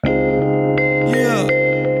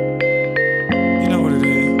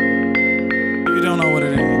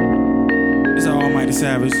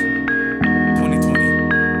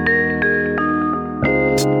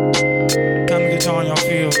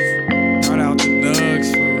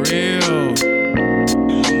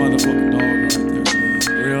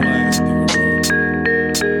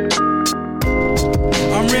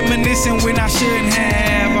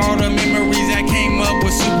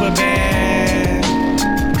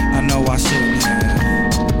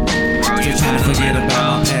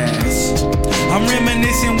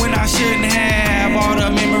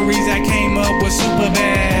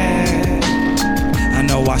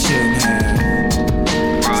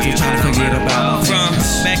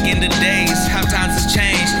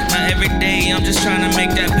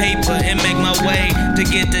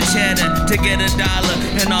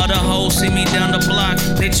see me down the block,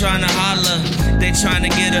 they tryna holler, they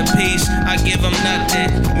tryna get a piece, I give them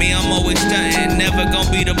nothing. Me, I'm always stunting, never gon'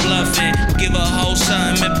 be the bluffing. Give a hoe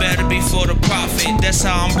something, it better be for the profit. That's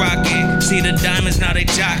how I'm rocking. See the diamonds, now they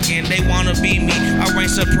jocking. They wanna be me, I reign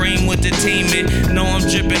supreme with the team. Know I'm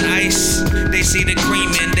dripping ice, they see the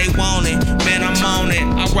creamin', they want it, man, I'm on it.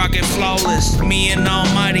 I rock it flawless, me and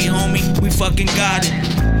Almighty, homie, we fucking got it.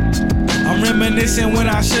 I'm reminiscing when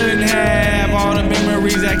I shouldn't have. All the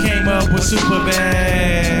memories that came up with super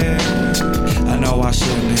bad. I know I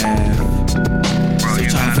shouldn't have. Still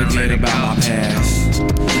trying to forget about my past.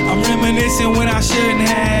 I'm reminiscing when I shouldn't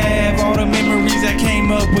have. All the memories that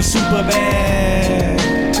came up with super bad.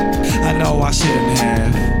 I know I shouldn't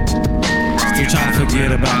have. Still trying to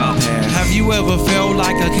forget about my past. Have you ever felt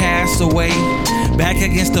like a castaway? Back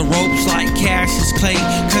against the ropes like Cassius Clay.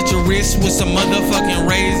 Cut your wrist with some motherfucking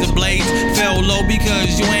razor blades. Fell low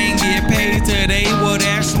because you ain't get paid today. Well,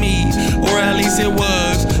 that's me, or at least it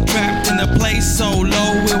was. Trapped in a place so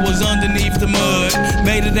low it was underneath the mud.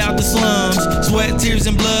 Made it out the slums, sweat, tears,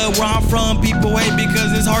 and blood. Where I'm from, people hate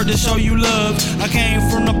because it's hard to show you love. I came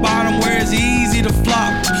from the bottom where it's easy to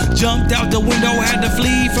flop. Jumped out the window, had to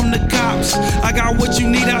flee from the cops. I got what you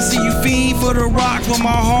need, I see you fiend for the rocks. With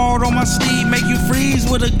my heart on my sleeve, make you freeze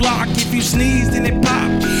with a Glock. If you sneeze, then it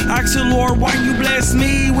pop. Ask the Lord why you bless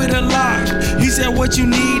me with a lot. He said what you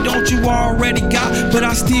need, don't you already got? But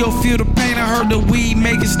I still feel the pain. I heard the weed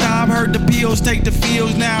make it stop. Heard the pills take the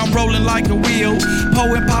fields. Now I'm rolling like a wheel.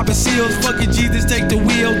 Poet popping seals. Fuck it, Jesus take the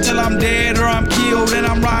wheel. Till I'm dead or I'm killed. And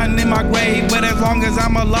I'm riding in my grave. But as long as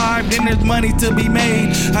I'm alive, then there's money to be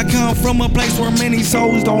made. I come from a place where many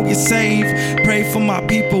souls don't get saved. Pray for my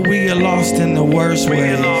people, we are lost in the worst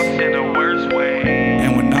way.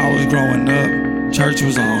 And when I was growing up, church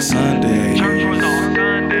was on Sunday.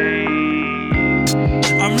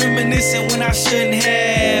 I'm reminiscing when I shouldn't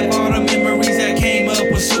have. All the memories that came up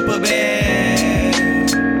were super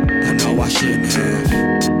bad. I know I shouldn't have.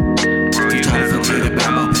 Still trying to forget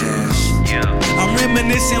about my past. I'm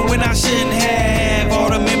reminiscing when I shouldn't have. All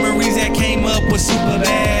the memories that came up were super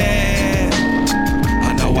bad.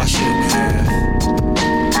 I know I shouldn't have.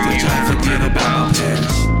 Still trying to forget about my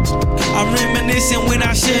past. I'm reminiscing when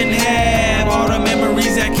I shouldn't have. All the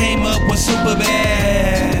memories that came up were super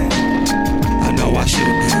bad. I know I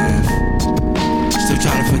shouldn't have. Still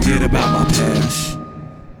trying to forget about my past.